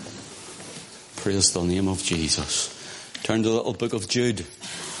Praise the name of Jesus. Turn to the little book of Jude.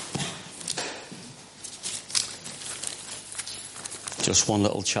 Just one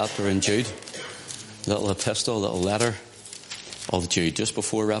little chapter in Jude. Little epistle, little letter of Jude, just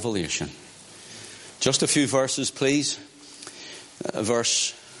before Revelation. Just a few verses, please.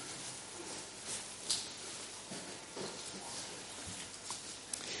 Verse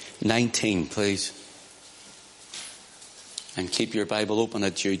 19, please. And keep your Bible open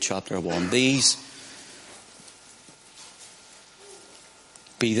at Jude chapter 1. These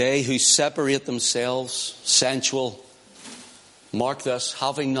be they who separate themselves, sensual. Mark this,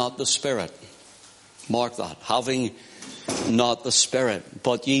 having not the Spirit. Mark that, having not the Spirit.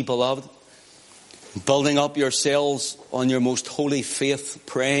 But ye, beloved, building up yourselves on your most holy faith,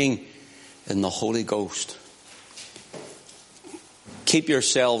 praying in the Holy Ghost. Keep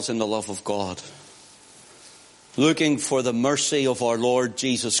yourselves in the love of God, looking for the mercy of our Lord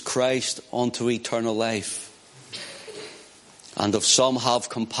Jesus Christ unto eternal life. And of some have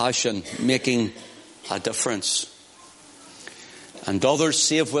compassion, making a difference. And others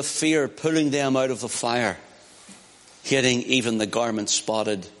save with fear, pulling them out of the fire, hating even the garment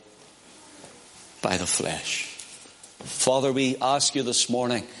spotted by the flesh. Father, we ask you this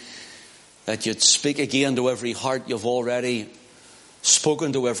morning that you'd speak again to every heart. You've already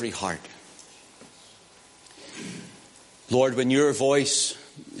spoken to every heart. Lord, when your voice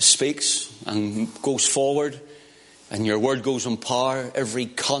speaks and goes forward and your word goes in power, every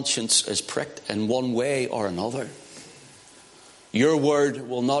conscience is pricked in one way or another. Your word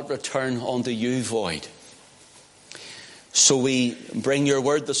will not return unto you void. So we bring your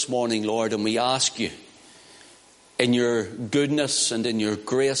word this morning, Lord, and we ask you in your goodness and in your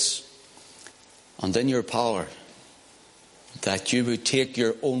grace and in your power that you would take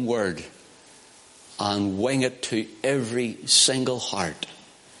your own word and wing it to every single heart.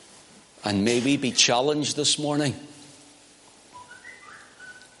 And may we be challenged this morning.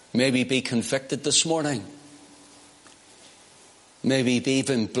 May we be convicted this morning. May we be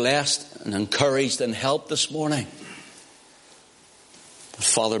even blessed and encouraged and helped this morning. But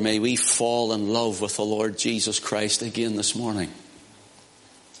Father, may we fall in love with the Lord Jesus Christ again this morning.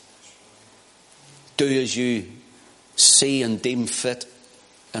 Do as you see and deem fit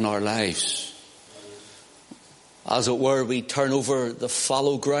in our lives. As it were, we turn over the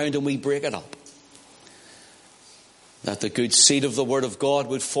fallow ground and we break it up. That the good seed of the Word of God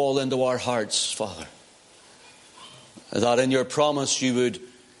would fall into our hearts, Father. That in your promise you would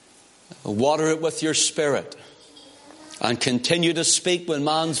water it with your Spirit and continue to speak when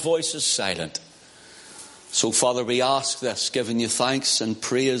man's voice is silent. So, Father, we ask this, giving you thanks and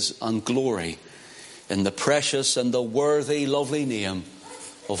praise and glory in the precious and the worthy, lovely name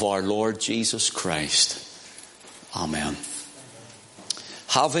of our Lord Jesus Christ. Amen.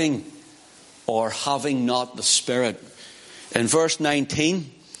 Having or having not the Spirit. In verse 19,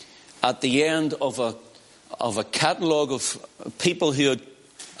 at the end of a catalogue of people who had,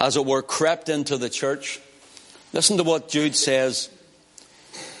 as it were, crept into the church, listen to what Jude says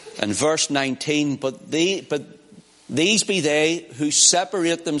in verse 19. But these be they who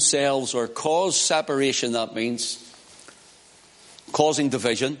separate themselves, or cause separation, that means causing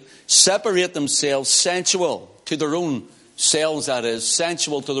division, separate themselves, sensual to their own selves, that is,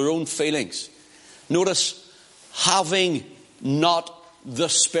 sensual to their own feelings. Notice, having not the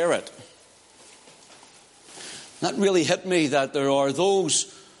Spirit. That really hit me, that there are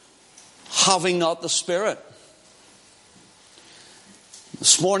those having not the Spirit.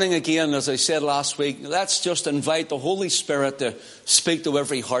 This morning again, as I said last week, let's just invite the Holy Spirit to speak to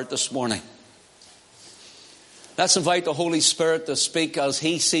every heart this morning. Let's invite the Holy Spirit to speak as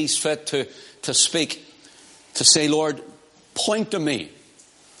He sees fit to speak. To say, Lord, point to me.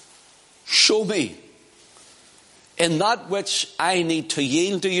 Show me. In that which I need to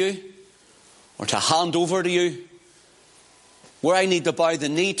yield to you, or to hand over to you, where I need to bow the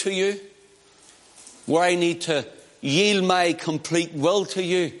knee to you, where I need to yield my complete will to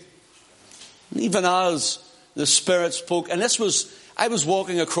you. And even as the Spirit spoke, and I was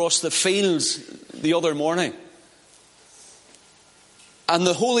walking across the fields the other morning, and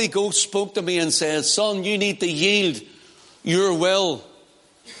the Holy Ghost spoke to me and said, son, you need to yield your will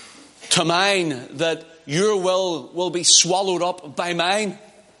to mine, that your will be swallowed up by mine. And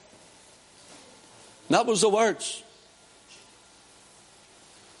that was the words.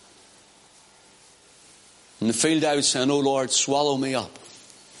 In the field I was saying, oh Lord, swallow me up.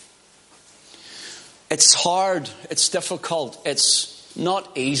 It's hard, it's difficult, it's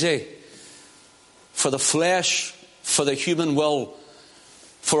not easy for the flesh, for the human will,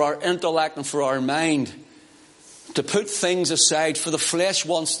 for our intellect and for our mind to put things aside, for the flesh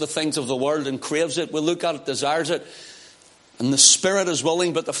wants the things of the world and craves it. We look at it, desires it, and the spirit is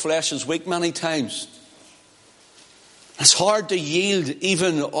willing, but the flesh is weak many times. It's hard to yield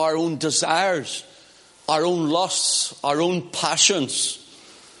even our own desires, our own lusts, our own passions.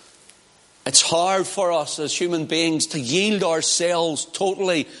 It's hard for us as human beings to yield ourselves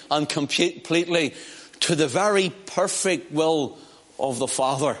totally and completely to the very perfect will of the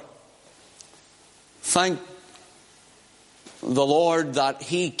Father. Thank the Lord that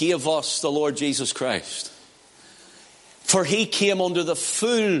He gave us the Lord Jesus Christ. For He came under the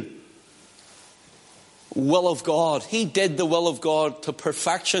full will of God. He did the will of God to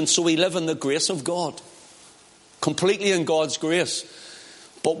perfection, so we live in the grace of God. Completely in God's grace.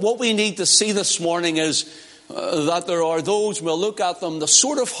 But what we need to see this morning is that there are those, we'll look at them, the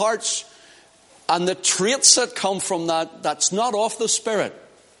sort of hearts and the traits that come from that, that's not of the Spirit.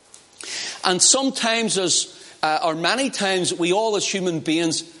 And sometimes or many times, we all as human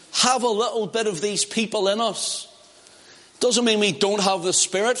beings have a little bit of these people in us. Doesn't mean we don't have the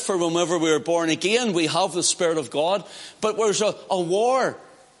Spirit, for whenever we are born again, we have the Spirit of God. But there's a war,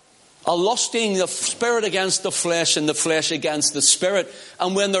 a lusting the Spirit against the flesh and the flesh against the Spirit.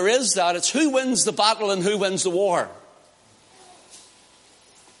 And when there is that, it's who wins the battle and who wins the war.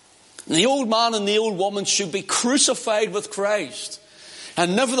 And the old man and the old woman should be crucified with Christ.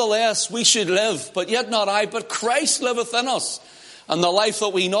 And nevertheless, we should live, but yet not I, but Christ liveth in us. And the life that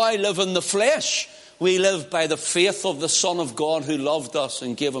we now live in the flesh, we live by the faith of the Son of God who loved us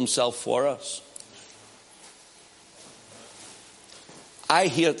and gave Himself for us. I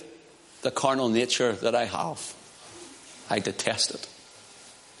hate the carnal nature that I have. I detest it.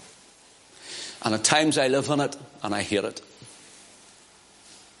 And at times I live in it and I hate it.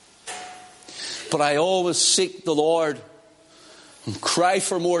 But I always seek the Lord and cry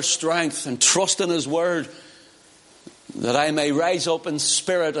for more strength and trust in His word, that I may rise up in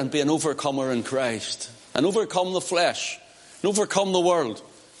spirit and be an overcomer in Christ, and overcome the flesh, and overcome the world,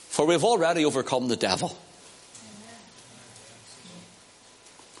 for we've already overcome the devil.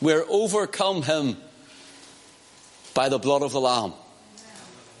 We're overcome him by the blood of the Lamb,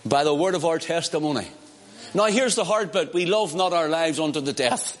 by the word of our testimony. Now here's the hard bit: we love not our lives unto the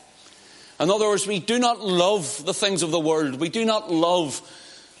death. In other words, we do not love the things of the world. We do not love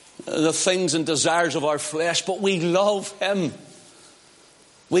the things and desires of our flesh, but we love Him.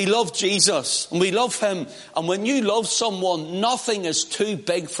 We love Jesus and we love Him. And when you love someone, nothing is too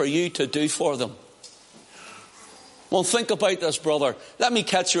big for you to do for them. Well, think about this, brother. Let me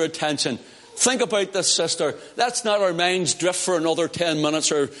catch your attention. Think about this, sister. Let's not our minds drift for another 10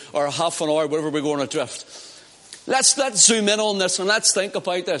 minutes or half an hour, whatever we're going to drift. Let's zoom in on this and let's think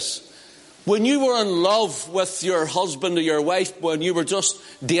about this. When you were in love with your husband or your wife, when you were just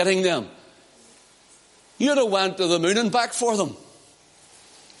dating them, you'd have went to the moon and back for them.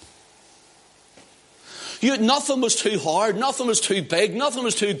 Nothing was too hard, nothing was too big, nothing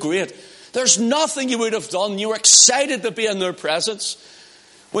was too great. There's nothing you would have done. You were excited to be in their presence.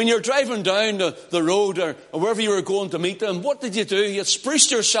 When you're driving down the road or wherever you were going to meet them, what did you do? You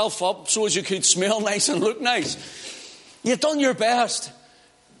spruced yourself up so as you could smell nice and look nice. You'd done your best.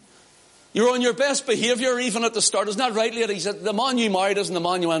 You were on your best behaviour even at the start. Isn't that right, lady? He said, the man you married isn't the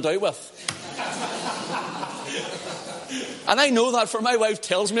man you went out with. And I know that, for my wife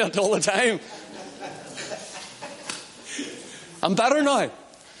tells me it all the time. I'm better now.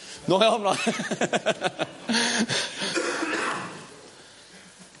 No, I'm not.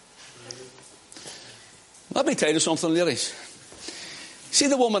 Let me tell you something, ladies. See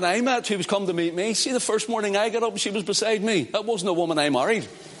the woman I met who was come to meet me? See the first morning I got up and she was beside me? That wasn't the woman I married.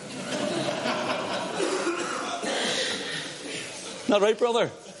 Not right, brother?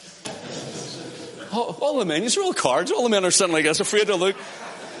 All the men, these are all cards. All the men are sitting like this, afraid to look.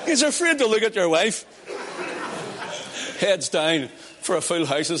 He's afraid to look at your wife. Heads down for a full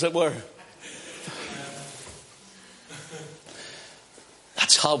house, as it were.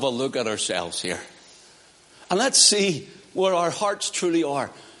 Let's have a look at ourselves here. And let's see where our hearts truly are.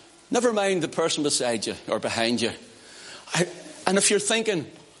 Never mind the person beside you or behind you. And if you're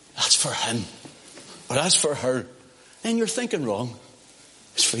thinking, that's for him, or that's for her, then you're thinking wrong.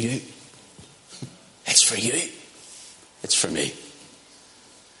 It's for you. It's for you. It's for me.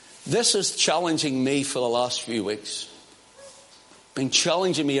 This is challenging me for the last few weeks. Been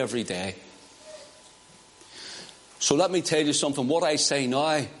challenging me every day. So let me tell you something. What I say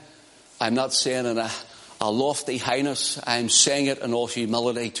now, I'm not saying in a lofty highness. I'm saying it in all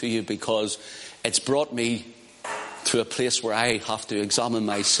humility to you, because it's brought me to a place where I have to examine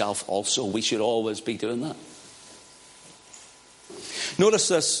myself also. We should always be doing that. Notice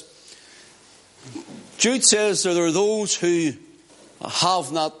this. Jude says that there are those who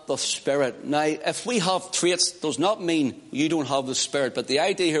have not the Spirit. Now, if we have traits, does not mean you don't have the Spirit. But the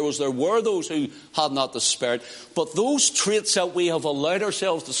idea here was there were those who had not the Spirit. But those traits that we have allowed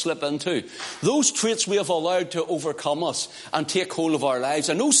ourselves to slip into, those traits we have allowed to overcome us and take hold of our lives,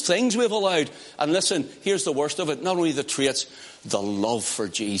 and those things we have allowed, and listen, here's the worst of it, not only the traits, the love for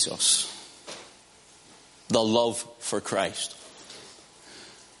Jesus. The love for Christ.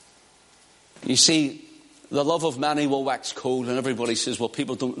 You see, the love of many will wax cold, and everybody says, well,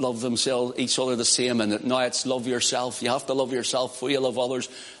 people don't love themselves, each other the same, and now it's love yourself. You have to love yourself before you love others.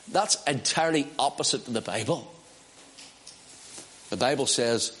 That's entirely opposite to the Bible. The Bible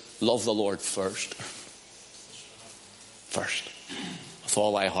says, love the Lord first. First. With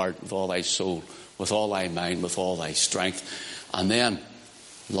all thy heart, with all thy soul, with all thy mind, with all thy strength. And then,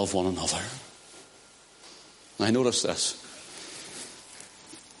 love one another. Now notice this.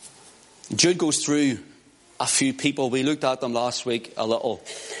 Jude goes through a few people. We looked at them last week a little.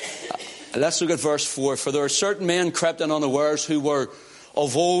 Let's look at verse 4. For there are certain men crept in unawares who were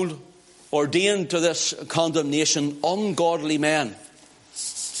of old ordained to this condemnation, ungodly men,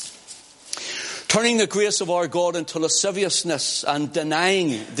 turning the grace of our God into lasciviousness and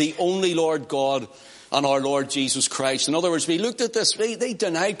denying the only Lord God and our Lord Jesus Christ. In other words, we looked at this. They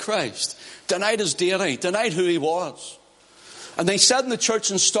denied Christ, denied his deity, denied who he was. And they sat in the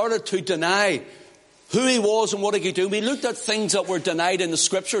church and started to deny who he was and what he could do. We looked at things that were denied in the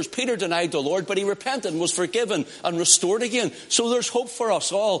scriptures. Peter denied the Lord, but he repented and was forgiven and restored again. So there's hope for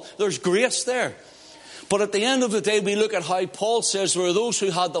us all. There's grace there. But at the end of the day, we look at how Paul says there are those who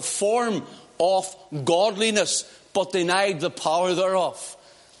had the form of godliness, but denied the power thereof.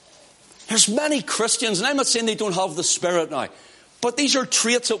 There's many Christians, and I'm not saying they don't have the Spirit now, but these are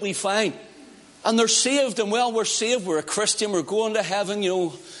traits that we find. And they're saved, and well, we're saved, we're a Christian, we're going to heaven,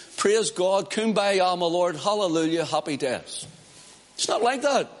 praise God, kumbaya, my Lord, hallelujah, happy days. It's not like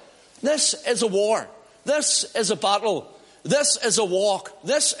that. This is a war. This is a battle. This is a walk.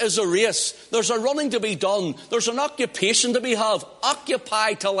 This is a race. There's a running to be done. There's an occupation to be had.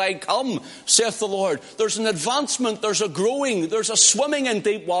 Occupy till I come, saith the Lord. There's an advancement. There's a growing. There's a swimming in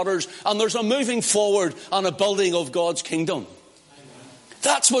deep waters. And there's a moving forward and a building of God's kingdom.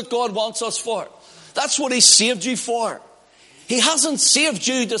 That's what God wants us for. That's what he saved you for. He hasn't saved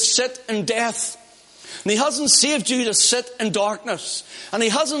you to sit in death. And he hasn't saved you to sit in darkness. And he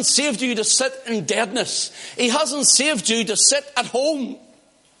hasn't saved you to sit in deadness. He hasn't saved you to sit at home.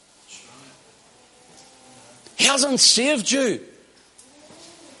 He hasn't saved you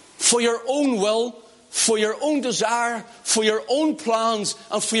for your own will, for your own desire, for your own plans,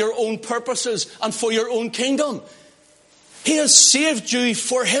 and for your own purposes, and for your own kingdom. He has saved you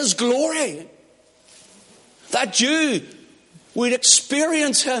for his glory. That you would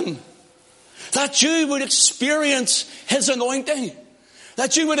experience him. That you would experience his anointing.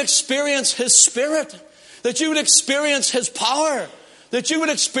 That you would experience his Spirit. That you would experience his power. That you would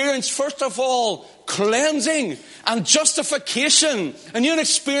experience, first of all, cleansing and justification. And you'd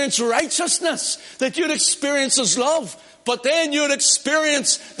experience righteousness. That you'd experience his love. But then you'd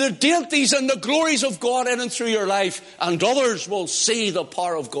experience the deities and the glories of God in and through your life. And others will see the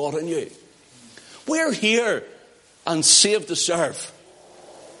power of God in you. We're here and saved to serve.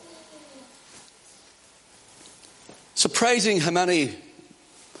 Surprising how many,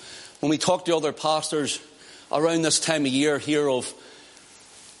 when we talk to other pastors around this time of year, hear of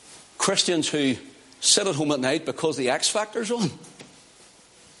Christians who sit at home at night because the X Factor's on.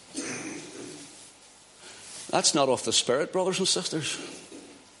 That's not of the Spirit, brothers and sisters.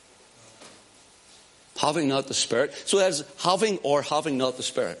 Having not the Spirit. So that's having or having not the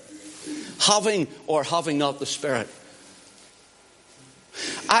Spirit. Having or having not the Spirit.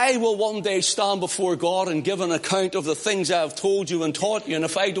 I will one day stand before God and give an account of the things I have told you and taught you. And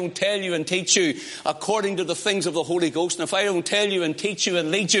if I don't tell you and teach you according to the things of the Holy Ghost, and if I don't tell you and teach you and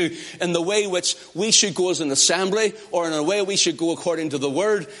lead you in the way which we should go as an assembly, or in a way we should go according to the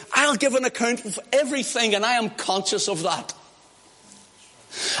Word, I'll give an account of everything, and I am conscious of that.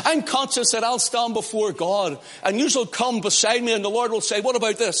 I'm conscious that I'll stand before God and you shall come beside me and the Lord will say, what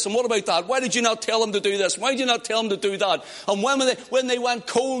about this and what about that? Why did you not tell him to do this? Why did you not tell him to do that? And when they went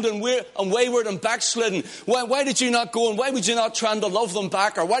cold and wayward and backslidden, why did you not go and why would you not try to love them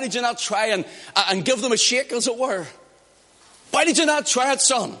back? Or why did you not try and give them a shake, as it were? Why did you not try it,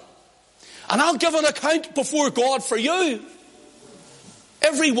 son? And I'll give an account before God for you.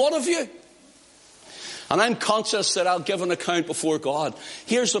 Every one of you. And I'm conscious that I'll give an account before God.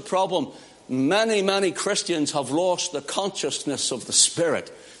 Here's the problem. Many, many Christians have lost the consciousness of the Spirit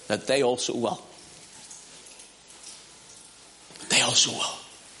that they also will. They also will.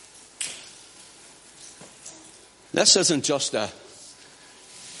 This isn't just a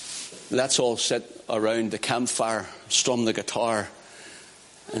let's all sit around the campfire, strum the guitar,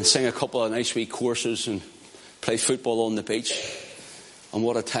 and sing a couple of nice wee courses and play football on the beach. And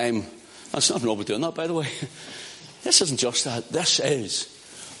what a time. There's nothing wrong with doing that, by the way. This isn't just that. This is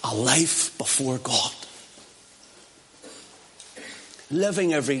a life before God.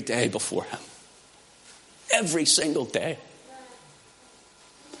 Living every day before Him. Every single day.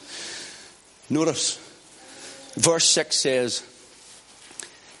 Notice, verse 6 says,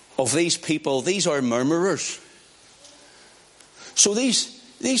 of these people, these are murmurers. So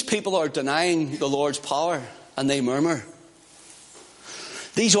these people are denying the Lord's power and they murmur.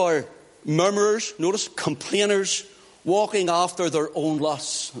 These are murmurers, notice, complainers, walking after their own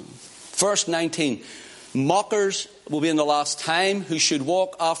lusts. Verse 19, mockers will be in the last time, who should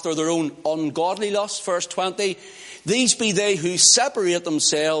walk after their own ungodly lusts. Verse 20, these be they who separate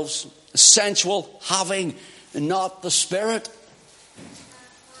themselves, sensual, having not the Spirit.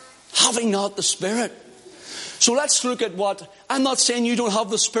 Having not the Spirit. So let's look at what, I'm not saying you don't have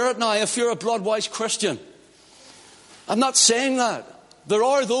the Spirit now if you're a blood-wise Christian. I'm not saying that. There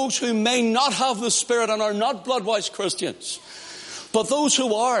are those who may not have the Spirit and are not blood-wise Christians. But those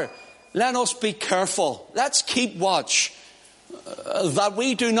who are, let us be careful. Let's keep watch that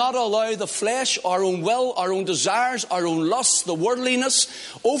we do not allow the flesh, our own will, our own desires, our own lusts, the worldliness,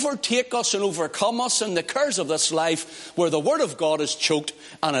 overtake us and overcome us in the cares of this life, where the Word of God is choked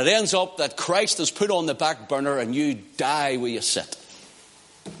and it ends up that Christ is put on the back burner and you die where you sit.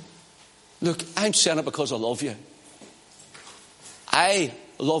 Look, I'm saying it because I love you. I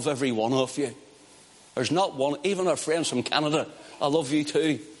love every one of you. There's not one, even our friends from Canada, I love you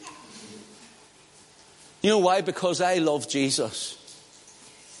too. You know why? Because I love Jesus.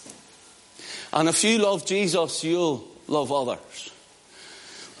 And if you love Jesus, you'll love others.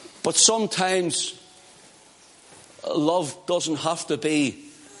 But sometimes love doesn't have to be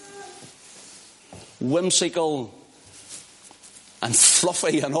whimsical and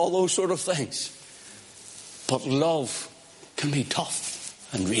fluffy and all those sort of things. But love can be tough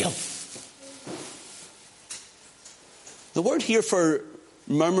and real. The word here for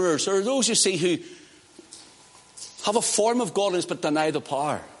murmurers are those you see who have a form of godliness but deny the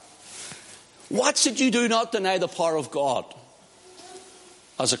power. What should you do not deny the power of God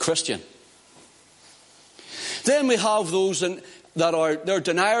as a Christian? Then we have those they're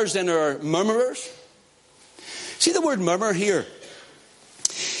deniers and are murmurers. See the word murmur here.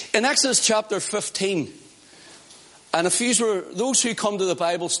 In Exodus chapter 15, and if you were those who come to the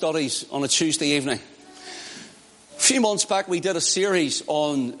Bible studies on a Tuesday evening, a few months back we did a series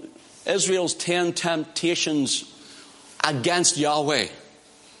on Israel's 10 temptations against Yahweh.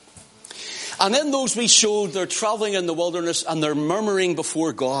 And in those we showed they're traveling in the wilderness and they're murmuring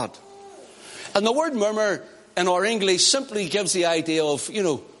before God. And the word murmur in our English simply gives the idea of,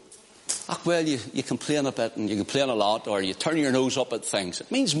 you complain a bit and you complain a lot, or you turn your nose up at things. It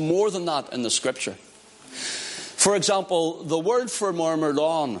means more than that in the scripture. For example, the word for murmur,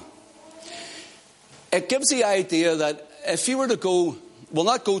 lon, it gives the idea that if you were to go, we'll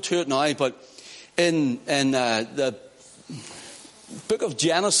not go to it now, but in the book of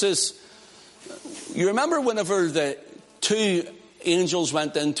Genesis, you remember whenever the two angels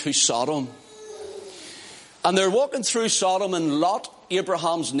went into Sodom, and they're walking through Sodom, and Lot,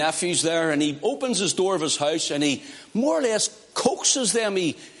 Abraham's nephew's there, and he opens his door of his house and he more or less coaxes them.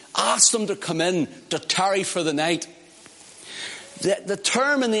 He asks them to come in to tarry for the night. The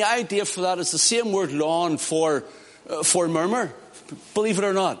term and the idea for that is the same word lon for murmur, believe it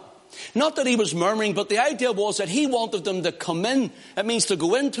or not. Not that he was murmuring, but the idea was that he wanted them to come in. It means to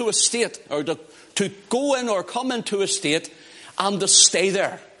go into a state, or to go in or come into a state and to stay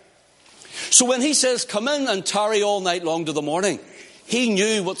there. So when he says come in and tarry all night long to the morning, he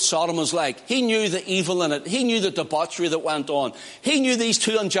knew what Sodom was like. He knew the evil in it. He knew the debauchery that went on. He knew these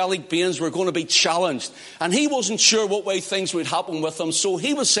two angelic beings were going to be challenged. And he wasn't sure what way things would happen with them. So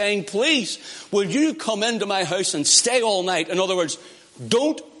he was saying, please, will you come into my house and stay all night? In other words,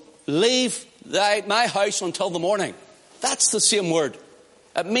 don't leave my house until the morning. That's the same word.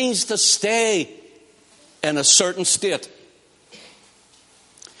 It means to stay in a certain state.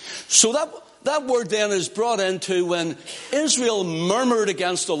 So that word then is brought into when Israel murmured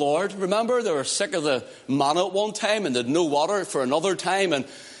against the Lord. Remember, they were sick of the manna at one time and they had no water for another time, and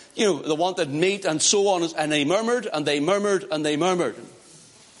they wanted meat and so on, and they murmured and they murmured and they murmured.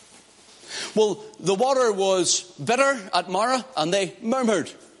 Well, the water was bitter at Marah and they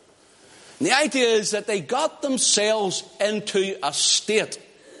murmured. And the idea is that they got themselves into a state.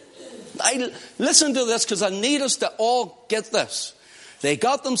 Listen to this, because I need us to all get this. They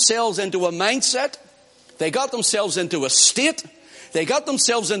got themselves into a mindset They got themselves into a state. They got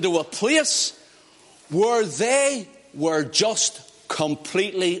themselves into a place where they were just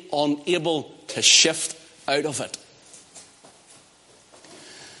completely unable to shift out of it.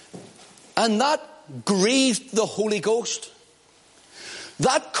 And that grieved the Holy Ghost.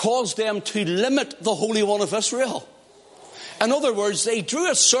 That caused them to limit the Holy One of Israel. In other words, they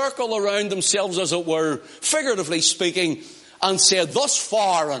drew a circle around themselves, as it were, figuratively speaking, and said, thus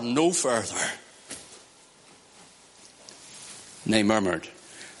far and no further. And they murmured.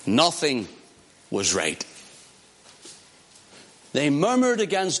 Nothing was right. They murmured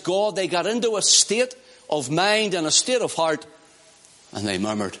against God. They got into a state of mind and a state of heart, and they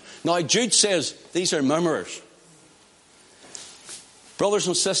murmured. Now, Jude says these are murmurers. Brothers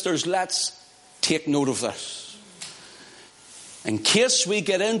and sisters, let's take note of this. In case we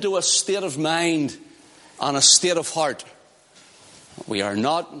get into a state of mind and a state of heart, we are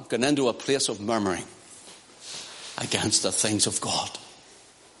not going into a place of murmuring against the things of God.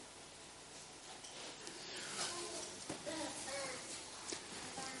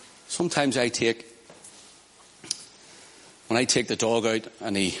 Sometimes when I take the dog out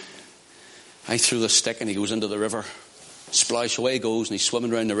and I throw the stick and he goes into the river, splash away he goes and he's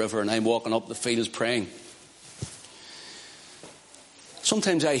swimming around the river, and I'm walking up the fields praying.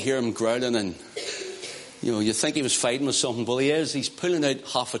 Sometimes I hear him growling, and you think he was fighting with something. Well, he is. He's pulling out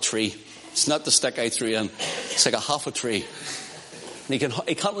half a tree. It's not the stick I threw in. It's like a half a tree. And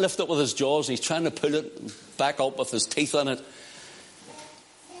he can't lift it with his jaws. And he's trying to pull it back up with his teeth in it.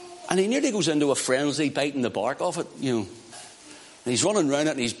 And he nearly goes into a frenzy, biting the bark off it, And he's running around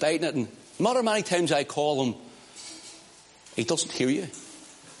it and he's biting it. And no matter how many times I call him, he doesn't hear you.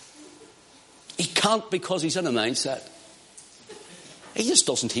 He can't, because he's in a mindset. He just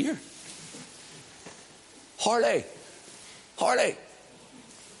doesn't hear. Harley. Harley.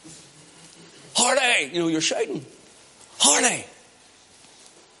 Harley. You're shouting. Harley.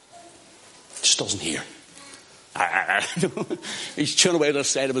 Just doesn't hear. He's chewing away to the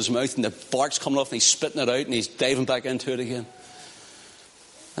side of his mouth, and the bark's coming off, and he's spitting it out, and he's diving back into it again.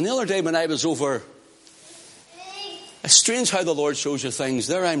 And the other day when I was over, it's strange how the Lord shows you things.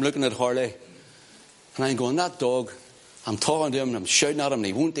 There I'm looking at Harley, and I'm going, that dog, I'm talking to him, and I'm shouting at him, and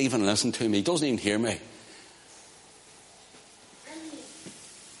he won't even listen to me. He doesn't even hear me.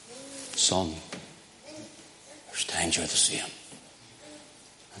 Son, there's times you're the same.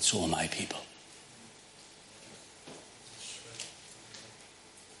 And so are my people.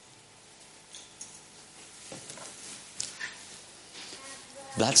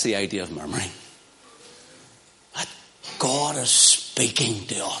 That's the idea of murmuring. That God is speaking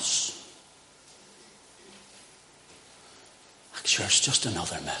to us. Sure, it's just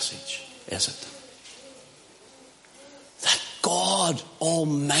another message, is it? That God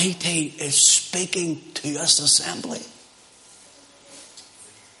Almighty is speaking to us assembly.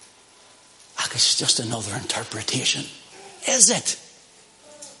 It's just another interpretation. Is it?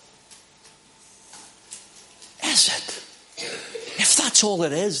 Is it? If that's all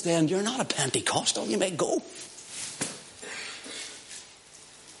it is, then you're not a Pentecostal. You may go.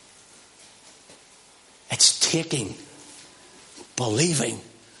 It's taking, believing,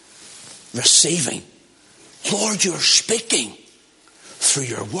 receiving. Lord, you're speaking through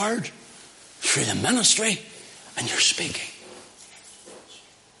your word, through the ministry, and you're speaking.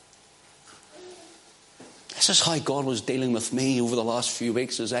 This is how God was dealing with me over the last few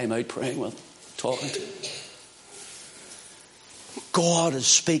weeks as I'm out praying with, talking to. God is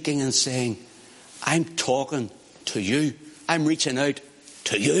speaking and saying, I'm talking to you. I'm reaching out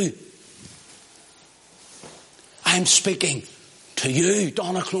to you. I'm speaking to you,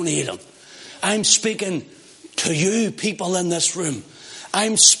 Donna Clonedon. I'm speaking to you, people in this room.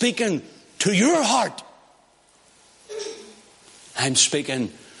 I'm speaking to your heart. I'm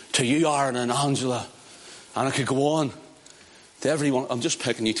speaking to you, Aaron and Angela. And I could go on to everyone. I'm just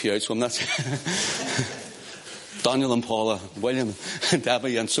picking you two out, so I'm not... Daniel and Paula, William and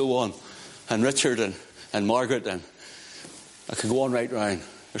Debbie and so on. And Richard and Margaret. And I could go on right round.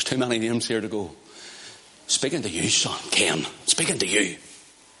 There's too many names here to go. Speaking to you, son, Ken. Speaking to you.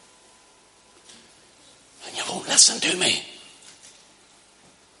 And you won't listen to me.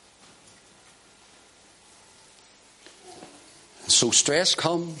 And so stress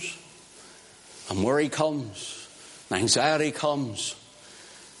comes. And worry comes. And anxiety comes.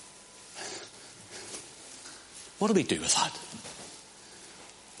 What do we do with that?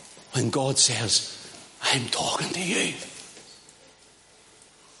 When God says, I'm talking to you.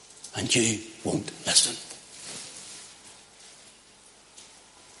 And you won't listen.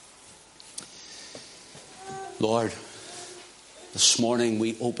 Lord, this morning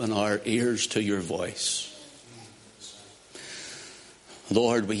we open our ears to your voice.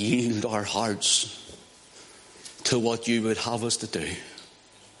 Lord, we yield our hearts to what you would have us to do.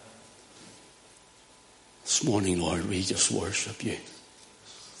 This morning, Lord, we just worship you.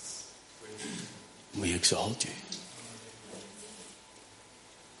 We exalt you.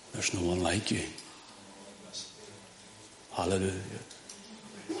 There's no one like you. Hallelujah.